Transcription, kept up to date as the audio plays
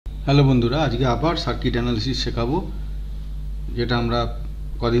Hello বন্ধুরা, আজকে আবার সার্কিট অ্যানালিসিস শেখাবো, যেটা আমরা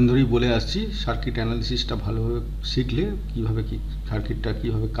কদিন ধরেই বলে আসছি। সার্কিট অ্যানালিসিসটা ভালোভাবে শিখলে কীভাবে সার্কিটটা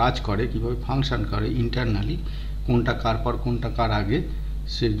কীভাবে কাজ করে, কীভাবে ফাংশন করে ইন্টারনালি, কোনটা কার পর কোনটা কার আগে,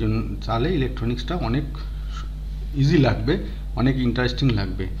 সেই জন্য তাহলে ইলেকট্রনিক্সটা অনেক ইজি লাগবে, অনেক ইন্টারেস্টিং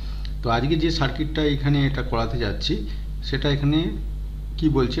লাগবে। তো আজকে যে সার্কিটটা এখানে এটা করাতে যাচ্ছি, সেটা এখানে কি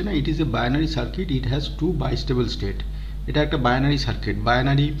বলছে না, it is a binary circuit, it has to বাইস্টেবল state. এটা একটা বাইনারি সার্কিট।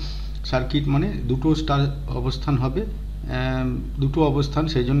 বাইনারি সার্কিট মানে দুটো স্টার অবস্থান হবে, দুটো অবস্থান,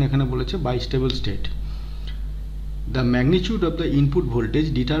 সেই জন্য এখানে বলেছে বাইস্টেবল state. The magnitude of the input voltage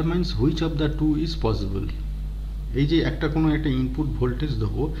determines which of the two is possible. এই যে কোনো একটা ইনপুট ভোল্টেজ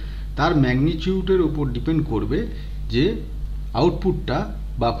দেবো, তার ম্যাগনিটিউডের উপর ডিপেন্ড করবে যে আউটপুটটা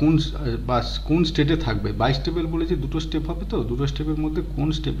কোন স্টেটে থাকবে। বাইস্টেবল বলেছে দুটো স্টেপ হবে, তো দুটো স্টেপের মধ্যে কোন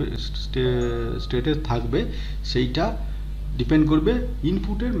স্টেটে থাকবে সেইটা ডিপেন্ড করবে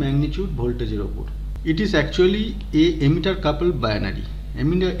ইনপুটের ম্যাগনিটিউড ভোল্টেজের ওপর। It is actually A emitter couple binary.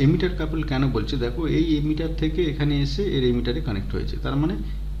 Emitter কাপল কেন বলছে, দেখো এই এমিটার থেকে এখানে এসে এর এমিটারে কানেক্ট হয়েছে, তার মানে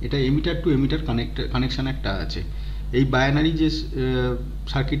এটা এমিটার টু এমিটার কানেকশান একটা আছে। এই বাইনারি যে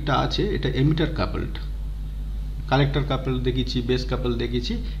সার্কিটটা আছে, এটা এমিটার কাপলড। কালেক্টর কাপল দেখেছি, বেস কাপল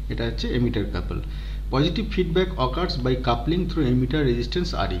দেখেছি, এটা হচ্ছে emitter couple. Positive feedback occurs by coupling through emitter resistance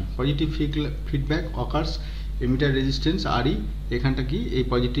আরই। Positive feedback occurs emitter resistance আরই। এখানটা কি, এই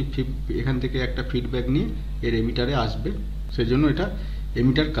পজিটিভ এখান থেকে একটা ফিডব্যাক নিয়ে এর এমিটারে আসবে, সেই জন্য এটা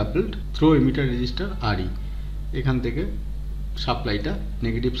emitter coupled through emitter register আরই। এখান থেকে সাপ্লাইটা,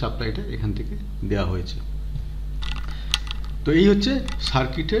 নেগেটিভ সাপ্লাইটা এখান থেকে দেওয়া হয়েছে। তো এই হচ্ছে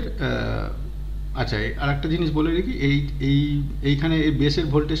সার্কিটের। আচ্ছা, আর একটা জিনিস বলে রেখি, এইখানে এই বেসের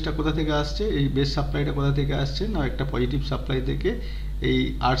ভোল্টেজটা কোথা থেকে আসছে, এই বেস সাপ্লাইটা কোথা থেকে আসছে না, একটা পজিটিভ সাপ্লাই থেকে এই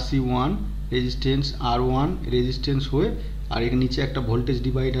RC1 রেজিস্ট্যান্স, R1 রেজিস্ট্যান্স হয়ে, আর এখানে নিচে একটা ভোল্টেজ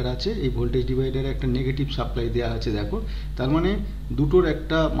ডিভাইডার আছে, এই ভোল্টেজ ডিভাইডারে একটা নেগেটিভ সাপ্লাই দেওয়া আছে। দেখো, তার মানে দুটোর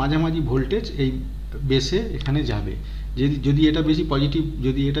একটা মাঝামাঝি ভোল্টেজ এই বেসে এখানে যাবে। যদি এটা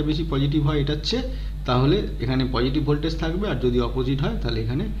বেশি পজিটিভ হয় এটার চেয়ে, তাহলে এখানে পজিটিভ ভোল্টেজ থাকবে, আর যদি অপোজিট হয় তাহলে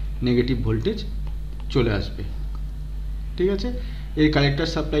এখানে নেগেটিভ ভোল্টেজ চলে আসবে। ঠিক আছে, এর কালেক্টর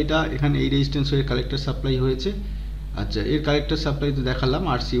সাপ্লাইটা এখানে এই রেজিস্ট্যান্স হয়ে কালেক্টর সাপ্লাই হয়েছে। আচ্ছা, এর কালেক্টর সাপ্লাই তো দেখালাম,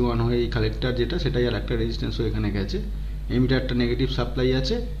 RC1 হয়ে এই কালেক্টর যেটা, সেটাই আর একটা রেজিস্ট্যান্স হয়ে এখানে গেছে। এমিটারটা নেগেটিভ সাপ্লাই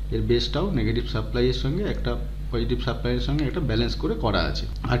আছে, এর বেসটাও নেগেটিভ সাপ্লাইয়ের সঙ্গে একটা পজিটিভ সাপ্লাইয়ের সঙ্গে একটা ব্যালেন্স করে করা আছে।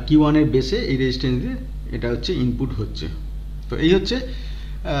 আর Q1 এর বেসে এই রেজিস্ট্যান্স দিয়ে এটা হচ্ছে ইনপুট হচ্ছে। তো এই হচ্ছে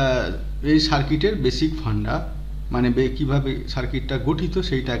এই সার্কিটের বেসিক ফান্ডা, মানে কীভাবে সার্কিটটা গঠিত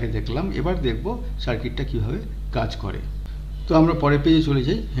সেইটাকে দেখলাম। এবার দেখব সার্কিটটা কিভাবে কাজ করে। তো আমরা পরের পেজে চলে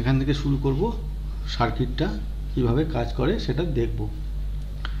যাই, এখান থেকে শুরু করব সার্কিটটা কিভাবে কাজ করে সেটা দেখব।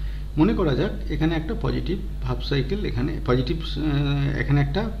 মনে করা যাক এখানে একটা পজিটিভ হাফ সাইকেল, এখানে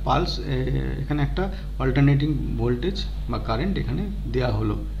একটা পালস, এখানে একটা অল্টারনেটিং ভোল্টেজ বা কারেন্ট এখানে দেওয়া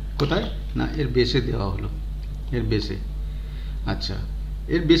হলো। কোথায় না, এর বেসে দেওয়া হলো, এর বেসে। আচ্ছা,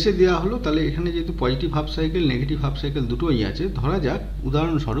 এর বেসে দেওয়া হলো, তাহলে এখানে যেহেতু positive half cycle negative half cycle দুটোই আছে, ধরা যাক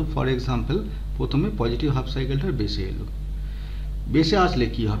উদাহরণস্বরূপ ফর এক্সাম্পল প্রথমে পজিটিভ হাফ সাইকেলটার বেসে এলো। বেসে আসলে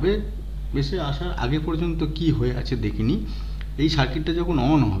কি হবে, বেসে আসার আগে পর্যন্ত কি হয়ে আছে দেখিনি। এই সার্কিটটা যখন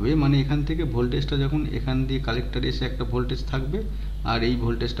অন হবে, মানে এখান থেকে ভোল্টেজটা যখন এখান দিয়ে কালেক্টরে এসে একটা ভোল্টেজ থাকবে, আর এই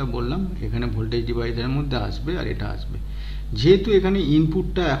ভোল্টেজটা বললাম এখানে ভোল্টেজ ডিভাইডারের মধ্যে আসবে, আর এটা আসবে। যেহেতু এখানে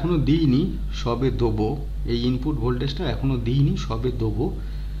ইনপুটটা এখনও দিইনি, সবে দেবো, এই ইনপুট ভোল্টেজটা এখনও দিইনি, সবে দেবো,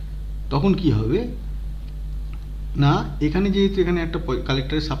 তখন কি হবে না, এখানে যেহেতু এখানে একটা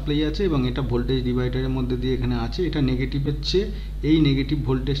কালেক্টরের সাপ্লাই আছে এবং এটা ভোল্টেজ ডিভাইডারের মধ্যে দিয়ে এখানে আছে, এটা নেগেটিভের চেয়ে, এই নেগেটিভ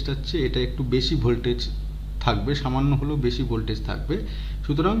ভোল্টেজটার চেয়ে এটা একটু বেশি ভোল্টেজ থাকবে, সামান্য হলেও বেশি ভোল্টেজ থাকবে।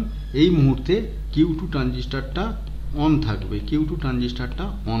 সুতরাং এই মুহূর্তে Q2 ট্রানজিস্টারটা অন থাকবে, Q2 ট্রানজিস্টারটা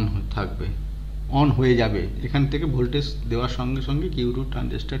অন হয়ে যাবে। এখান থেকে ভোল্টেজ দেওয়ার সঙ্গে সঙ্গে Q2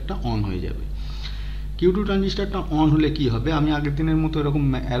 ট্রানজিস্টারটা অন হয়ে যাবে। Q2 ট্রানজিস্টারটা অন হলে কি হবে, আমি আগের দিনের মতো এরকম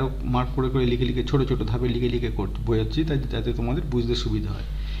অ্যারো মার্ক করে লিখে ছোটো ছোটো ধাপে লিখে বোঝাচ্ছি, যাতে তোমাদের বুঝতে সুবিধা হয়।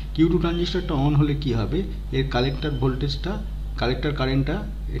 Q2 ট্রানজিস্টারটা অন হলে কি হবে, এর কালেক্টর ভোল্টেজটা, কালেক্টর কারেন্টটা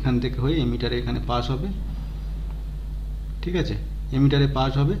এখান থেকে হয়ে এমিটারে এখানে পাস হবে। ঠিক আছে, এমিটারে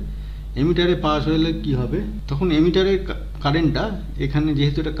পাস হবে। এমিটারে পাস হলে কি হবে, তখন এমিটারের কারেন্টটা এখানে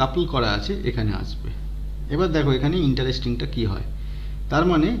যেহেতু এটা কাপল করা আছে এখানে আসবে। এবার দেখো এখানে ইন্টারেস্টিংটা কি হয়, তার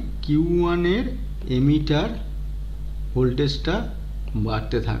মানে Q1 এর এমিটার ভোল্টেজটা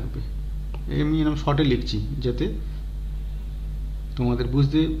বাড়তে থাকবে। আমি এরকম শর্টে লিখছি যাতে তোমাদের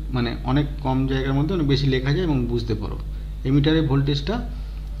বুঝতে, মানে অনেক কম জায়গার মধ্যে অনেক বেশি লেখা যায় এবং বুঝতে পারো। এমিটারের ভোল্টেজটা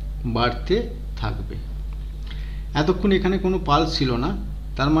বাড়তে থাকবে। এতক্ষণ এখানে কোনো পালস ছিল না,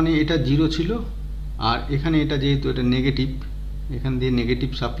 তার মানে এটা 0 ছিল, আর এখানে এটা যেহেতু এটা নেগেটিভ, এখান দিয়ে নেগেটিভ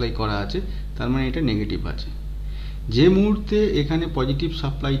সাপ্লাই করা আছে, তার মানে এটা নেগেটিভ আছে। যে মুহূর্তে এখানে পজিটিভ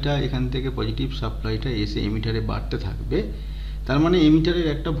সাপ্লাইটা, এখান থেকে পজিটিভ সাপ্লাইটা এসে এমিটারে বাড়তে থাকবে, তার মানে এমিটারের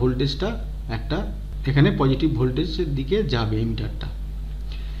একটা ভোল্টেজটা একটা এখানে পজিটিভ ভোল্টেজের দিকে যাবে এমিটারটা।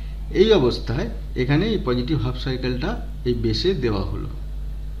 এই অবস্থায় এখানে এই পজিটিভ হাফ সাইকেলটা এই বেসে দেওয়া হলো।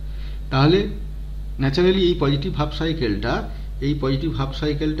 তাহলে ন্যাচারালি এই পজিটিভ হাফ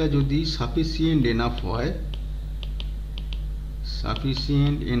সাইকেলটা যদি সাফিসিয়েন্ট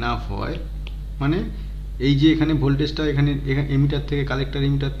এনাফ হয়, মানে এই যে এখানে ভোল্টেজটা এখানে এমিটার থেকে, কালেক্টর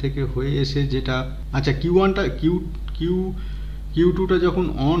এমিটার থেকে হয়ে এসে যেটা, আচ্ছা Q2টা যখন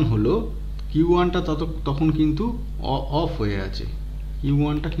অন হলো, Q1টা তখন কিন্তু অফ হয়ে আছে,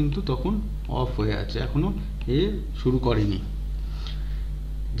 Q1টা কিন্তু তখন অফ হয়ে আছে, এখনো এ শুরু করেনি।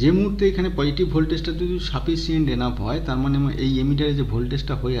 যে মুহূর্তে এখানে পজিটিভ ভোল্টেজটা যদি সাফিসিয়েন্ট এনাফ হয়, তার মানে এই এমিটারে যে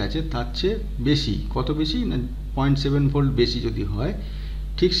ভোল্টেজটা হয়ে আছে তার চেয়ে বেশি, কত বেশি না 0.7 ভোল্ট বেশি যদি হয়,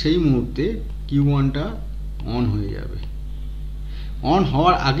 ঠিক সেই মুহূর্তে Q1টা অন হয়ে যাবে। অন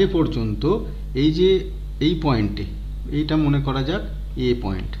হওয়ার আগে পর্যন্ত এই যে এই পয়েন্টে, এইটা মনে করা যাক এ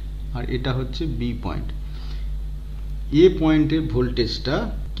পয়েন্ট আর এটা হচ্ছে বি পয়েন্ট, এ পয়েন্টের ভোল্টেজটা,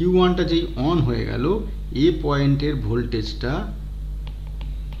 Q1টা যেই অন হয়ে গেল, এ পয়েন্টের ভোল্টেজটা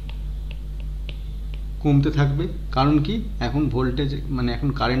কমতে থাকবে। কারণ কি, এখন ভোল্টেজ মানে এখন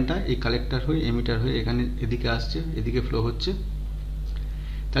কারেন্টটা এই কালেক্টর হয়ে এমিটার হয়ে এখানে এদিকে আসছে, এদিকে ফ্লো হচ্ছে।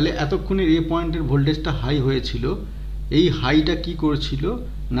 তাহলে এতক্ষণে এ পয়েন্টের ভোল্টেজটা হাই হয়েছিল, এই হাইটা কি করছিল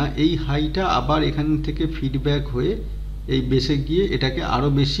না, এই হাইটা আবার এখান থেকে ফিডব্যাক হয়ে এই বেসে গিয়ে এটাকে আরো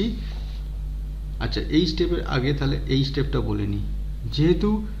বেশি, আচ্ছা এই স্টেপের আগে তাহলে এই স্টেপটা বলে নিই। যেহেতু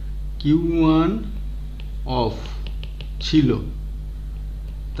Q1 অফ ছিল,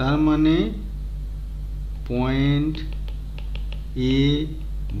 তার মানে পয়েন্ট এ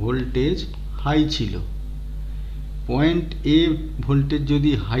ভোল্টেজ হাই ছিল। পয়েন্ট এ ভোল্টেজ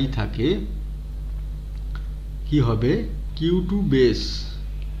যদি হাই থাকে, কি হবে, Q2 বেস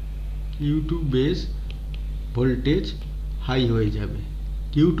ভোল্টেজ হাই হয়ে যাবে।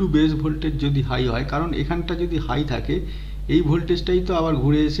 Q2 বেস ভোল্টেজ যদি হাই হয়, কারণ এখানটা যদি হাই থাকে, এই ভোল্টেজটাই তো আবার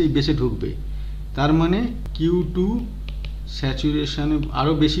ঘুরে এসে এই বেসে ঢুকবে, তার মানে Q2 স্যাচুরেশনে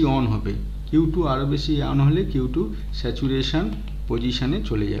আরো বেশি অন হবে। Q2 আরো বেশি অন হলে Q2 স্যাচুরেশন পজিশনে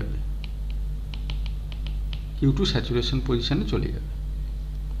চলে যাবে,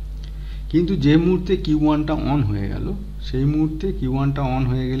 কিন্তু যে মুহূর্তে Q1টা অন হয়ে গেল, সেই মুহূর্তে Q1টা অন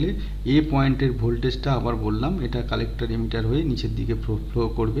হয়ে গেলে এ পয়েন্টের ভোল্টেজটা, আবার বললাম এটা কালেক্টর এমিটার হয়ে নিচের দিকে ফ্লো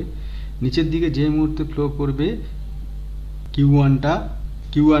করবে। নিচের দিকে যে মুহূর্তে ফ্লো করবে,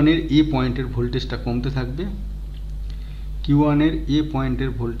 Q1 এর এ পয়েন্টের ভোল্টেজটা কমতে থাকবে, Q1 এর এ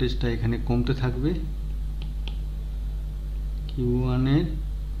পয়েন্টের ভোল্টেজটা এখানে কমতে থাকবে, Q1 এর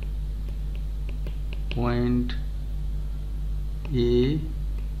পয়েন্ট এ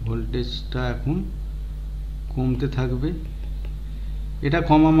ভোল্টেজটা এখন কমতে থাকবে। এটা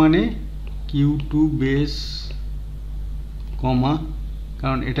কমা মানে Q2 বেস কমা,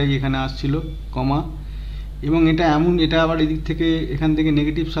 কারণ এটাই এখানে আসছিল কমা, এবং এটা এমন, এটা আবার এদিক থেকে এখান থেকে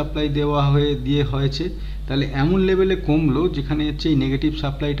নেগেটিভ সাপ্লাই দিয়ে হয়েছে, তাহলে এমন লেভেলে কমলো যেখানে হচ্ছে এই নেগেটিভ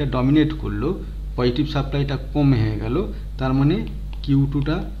সাপ্লাইটা ডমিনেট করলো, পজিটিভ সাপ্লাইটা কমে হয়ে গেল, তার মানে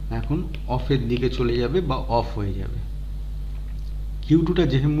Q2টা এখন অফের দিকে চলে যাবে বা অফ হয়ে যাবে। Q2টা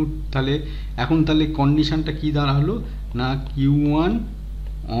যেহেতু তাহলে এখন তাহলে কন্ডিশনটা কি দাঁড়ালো না, Q1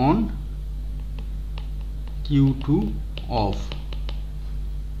 অন Q2 অফ,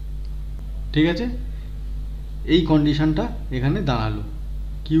 ঠিক আছে, এই কন্ডিশনটা এখানে দাঁড়ালো।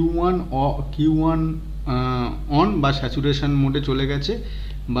 Q1 অন বা স্যাচুরেশন মোডে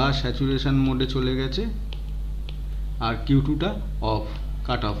চলে গেছে, আর Q2টা অফ,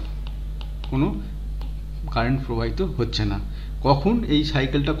 কাট অফ, কোনো কারেন্ট প্রবাহিত হচ্ছে না। কখন এই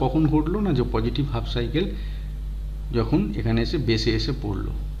সাইকেলটা কখন ঘটলো না, যে পজিটিভ হাফ সাইকেল যখন এখানে এসে বেসে এসে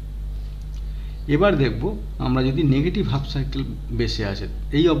পড়লো। এবার দেখব আমরা যদি নেগেটিভ হাফ সাইকেল বেসে আছে,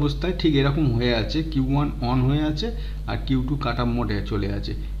 এই অবস্থায় ঠিক এরকম হয়ে আছে, Q1 অন হয়ে আছে আর Q2 কাট অফ মোডে চলে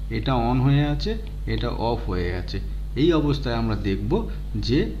আছে, এটা অন হয়ে আছে, এটা অফ হয়ে আছে। এই অবস্থায় আমরা দেখব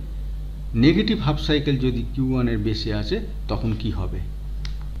যে নেগেটিভ হাফ সাইকেল যদি Q1 এর বেসে আছে তখন কি হবে।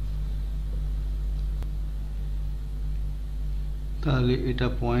 তাহলে এটা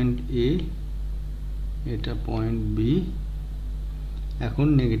পয়েন্ট এ, এটা পয়েন্ট বি, এখন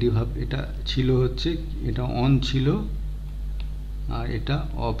নেগেটিভ হাফ, এটা ছিল হচ্ছে, এটা অন ছিল আর এটা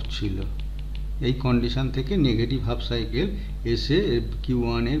অফ ছিল, এই কন্ডিশন থেকে নেগেটিভ হাফ সাইকেল এসে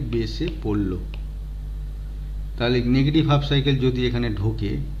Q1 এর বেসে পড়লো। তাহলে নেগেটিভ হাফ সাইকেল যদি এখানে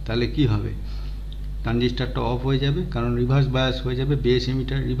ঢোকে তাহলে কি হবে, ট্রানজিস্টরটা অফ হয়ে যাবে, কারণ রিভার্স বায়াস হয়ে যাবে, বেস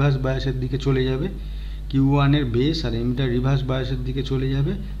এমিটার রিভার্স বায়াসের দিকে চলে যাবে, Q1 এর বেস আর এমিটার রিভার্স বায়াসের দিকে চলে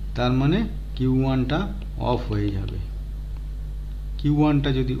যাবে, তার মানে Q1টা অফ হয়ে যাবে। Q1টা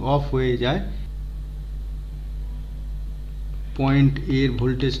যদি অফ হয়ে যায়, পয়েন্ট এ এর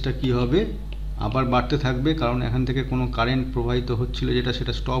ভোল্টেজটা কি হবে, আবার বাড়তে থাকবে, কারণ এখান থেকে কোনো কারেন্ট প্রবাহিত হচ্ছিল যেটা,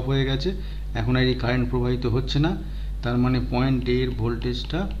 সেটা স্টপ হয়ে গেছে, এখন আর এই কারেন্ট প্রবাহিত হচ্ছে না, তার মানে পয়েন্ট এ এর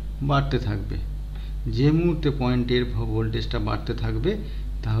ভোল্টেজটা বাড়তে থাকবে। যে মুহূর্তে পয়েন্ট এর ভোল্টেজটা বাড়তে থাকবে,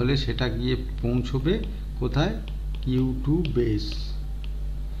 তাহলে সেটা গিয়ে পৌঁছবে কোথায়, Q2 বেস,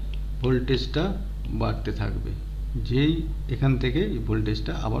 ভোল্টেজটা বাড়তে থাকবে, যেই এখান থেকে এই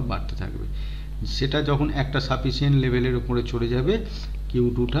ভোল্টেজটা আবার বাড়তে থাকবে। সেটা যখন একটা সাফিসিয়েন্ট লেভেলের উপরে চলে যাবে,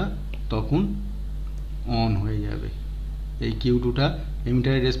 Q2টা তখন অন হয়ে যাবে। এই Q2টা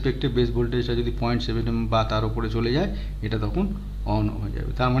এমিটারের রেসপেক্টে বেস ভোল্টেজটা যদি 0.7 বা তার উপরে চলে যায়, এটা তখন অন হয়ে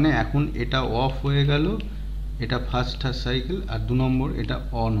যাবে। তার মানে এখন এটা অফ হয়ে গেল, এটা ফার্স্ট সাইকেল, আর 2 নম্বর এটা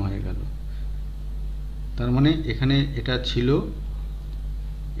অন হয়ে গেল। তার মানে এখানে এটা ছিল,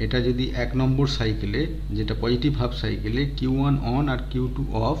 এটা যদি 1 নম্বর সাইকেলে, যেটা পজিটিভ হাফ সাইকেলে Q1 on R Q2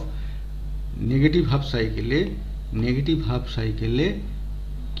 of, negative half সাইকেলে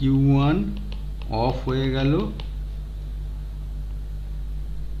Q1 অফ হয়ে গেল,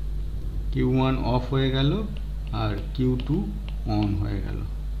 Q1 অফ হয়ে গেল আর Q2 অন হয়ে গেল।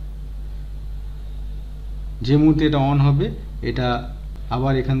 যে মুহূর্তে এটা অন হবে, এটা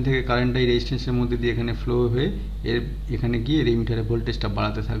আবার এখান থেকে কারেন্টটা এই রেজিস্ট্যান্সের মধ্যে দিয়ে এখানে ফ্লো হয়ে এখানে গিয়ে এমিটারের ভোল্টেজটা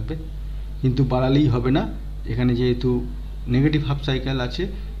বাড়াতে থাকবে। কিন্তু বাড়ালেই হবে না, এখানে যেহেতু নেগেটিভ হাফ সাইকেল আছে,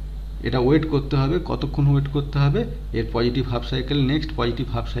 এটা ওয়েট করতে হবে। কতক্ষণ ওয়েট করতে হবে, এর positive half cycle next positive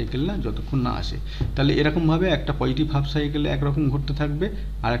half cycle না যতক্ষণ না আসে। তাহলে এরকমভাবে একটা পজিটিভ হাফ সাইকেলে একরকম ঘটতে থাকবে,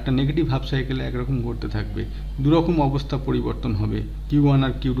 আর একটা নেগেটিভ হাফ সাইকেলে একরকম ঘটতে থাকবে, দুরকম অবস্থা পরিবর্তন হবে Q1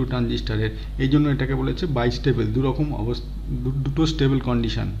 আর Q2 ট্রানজিস্টারের। এই জন্য এটাকে বলেছে বাইস্টেবল, দুরকম অবস্থা, দুটো স্টেবল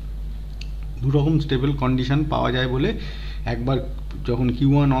কন্ডিশন, দুরকম স্টেবল কন্ডিশন পাওয়া যায় বলে একবার যখন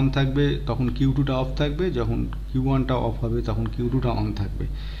Q1 অন থাকবে তখন Q2টা অফ থাকবে, যখন Q1টা অফ হবে তখন Q2টা অন থাকবে।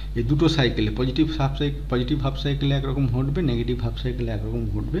 এই দুটো সাইকেলে পজিটিভ হাফ সাইকেলে একরকম ঘটবে, নেগেটিভ হাফ সাইকেলে একরকম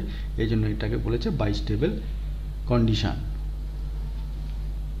ঘটবে, এই জন্য এটাকে বলেছে বাইস্টেবল কন্ডিশন।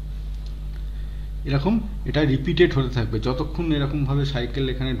 এরকম এটা রিপিটেড হতে থাকবে, যতক্ষণ এরকমভাবে সাইকেল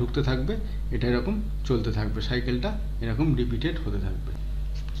এখানে ঢুকতে থাকবে, এটা এরকম চলতে থাকবে, সাইকেলটা এরকম রিপিটেড হতে থাকবে।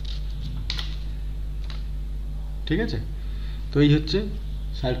 ঠিক আছে? তো এই হচ্ছে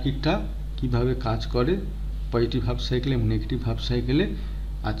সার্কিটটা কিভাবে কাজ করে পজিটিভ হাফ সাইকেলে এবং নেগেটিভ হাফ সাইকেলে।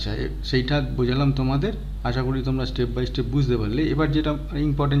 আচ্ছা, সেইটা বোঝালাম তোমাদের, আশা করি তোমরা স্টেপ বাই স্টেপ বুঝতে পারলে। এবার যেটা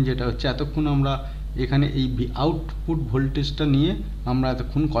ইম্পর্টেন্ট যেটা হচ্ছে, এতক্ষণ আমরা এখানে এই আউটপুট ভোল্টেজটা নিয়ে আমরা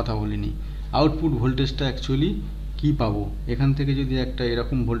এতক্ষণ কথা বলিনি। আউটপুট ভোল্টেজটা অ্যাকচুয়ালি কি পাবো, এখান থেকে যদি একটা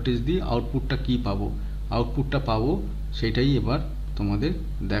এরকম ভোল্টেজ দিই আউটপুটটা কি পাবো, আউটপুটটা পাবো সেটাই এবার তোমাদের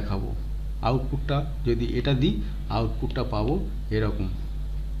দেখাবো। আউটপুটটা যদি এটা দিই, আউটপুটটা পাবো এরকম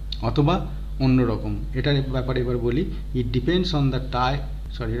অথবা অন্য রকম। এটার ব্যাপারে এবার বলি, ইট ডিপেন্ডস অন দ্য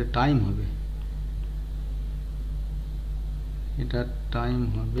এটা টাইম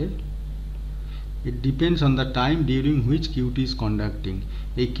হবে, it depends on the time during which Q2 is conducting.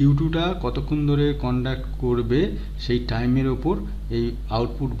 এই Q2টা কতক্ষণ ধরে কন্ডাক্ট করবে, সেই টাইমের ওপর এই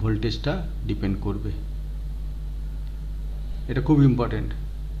আউটপুট ভোল্টেজটা ডিপেন্ড করবে। এটা খুব ইম্পর্টেন্ট।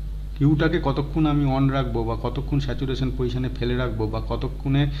 কিউটাকে কতক্ষণ আমি অন রাখবো, বা কতক্ষণ স্যাচুরেশন পজিশনে ফেলে রাখবো, বা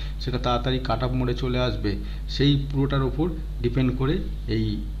কতক্ষণে সেটা তাড়াতাড়ি কাট অফ মোডে চলে আসবে, সেই পুরোটার ওপর ডিপেন্ড করে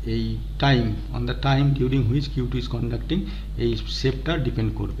এই time, on the time during which Q2 is conducting, এই শেপটা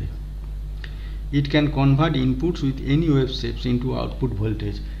ডিপেন্ড করবে। It can convert inputs with any wave shapes into output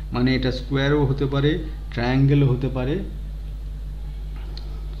voltage. মানে এটা স্কোয়ারও হতে পারে, ট্রায়াঙ্গেলও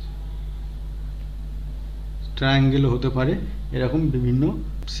হতে পারে, এরকম বিভিন্ন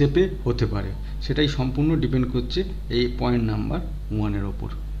শেপে হতে পারে। সেটাই সম্পূর্ণ ডিপেন্ড করছে এই পয়েন্ট নাম্বার 1-এর ওপর।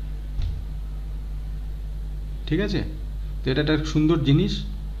 ঠিক আছে? তো এটা একটা সুন্দর জিনিস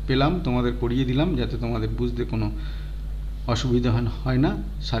পেলাম, তোমাদের করিয়ে দিলাম, যাতে তোমাদের বুঝতে কোনো অসুবিধা হয় না।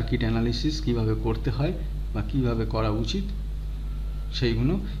 সার্কিট অ্যানালিসিস কিভাবে করতে হয় বা কিভাবে করা উচিত,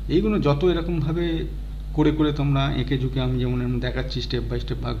 এইগুলো যত এরকমভাবে করে করে তোমরা এঁকে ঝুঁকে, আমি যেমন দেখাচ্ছি স্টেপ বাই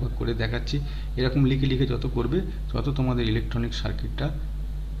স্টেপ ভাগ ভাগ করে দেখাচ্ছি, এরকম লিখে লিখে যত করবে, তত তোমাদের ইলেকট্রনিক সার্কিটটা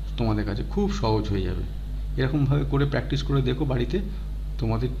তোমাদের কাছে খুব সহজ হয়ে যাবে। এরকমভাবে করে প্র্যাকটিস করে দেখো বাড়িতে,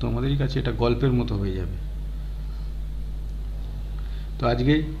 তোমাদেরই কাছে এটা গল্পের মতো হয়ে যাবে। তো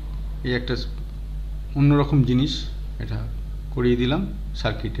আজকে এই একটা অন্যরকম জিনিস এটা করিয়ে দিলাম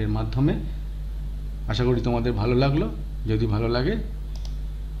সার্কিটের মাধ্যমে। আশা করি তোমাদের ভালো লাগলো। যদি ভালো লাগে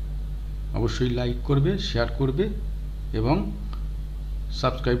অবশ্যই লাইক করবে, শেয়ার করবে এবং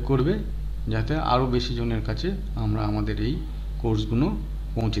সাবস্ক্রাইব করবে, যাতে আরও বেশি জনের কাছে আমরা আমাদের এই কোর্সগুলো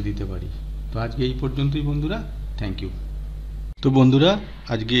পৌঁছে দিতে পারি। তো আজকে এই পর্যন্তই বন্ধুরা, থ্যাংক ইউ। তো বন্ধুরা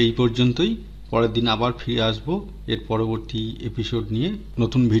আজকে এই পর্যন্তই, পরের দিন আবার ফিরে আসবো এর পরবর্তী এপিসোড নিয়ে,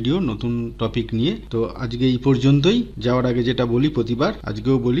 নতুন ভিডিও নতুন টপিক নিয়ে। তো আজকে এই পর্যন্তই। যাওয়ার আগে যেটা বলি প্রতিবার,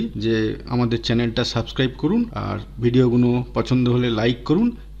 আজকেও বলি যে আমাদের চ্যানেলটা সাবস্ক্রাইব করুন, আর ভিডিওগুলো পছন্দ হলে লাইক করুন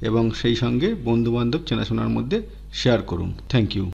এবং সেই সঙ্গে বন্ধুবান্ধব চেনাশোনার মধ্যে শেয়ার করুন। Thank you.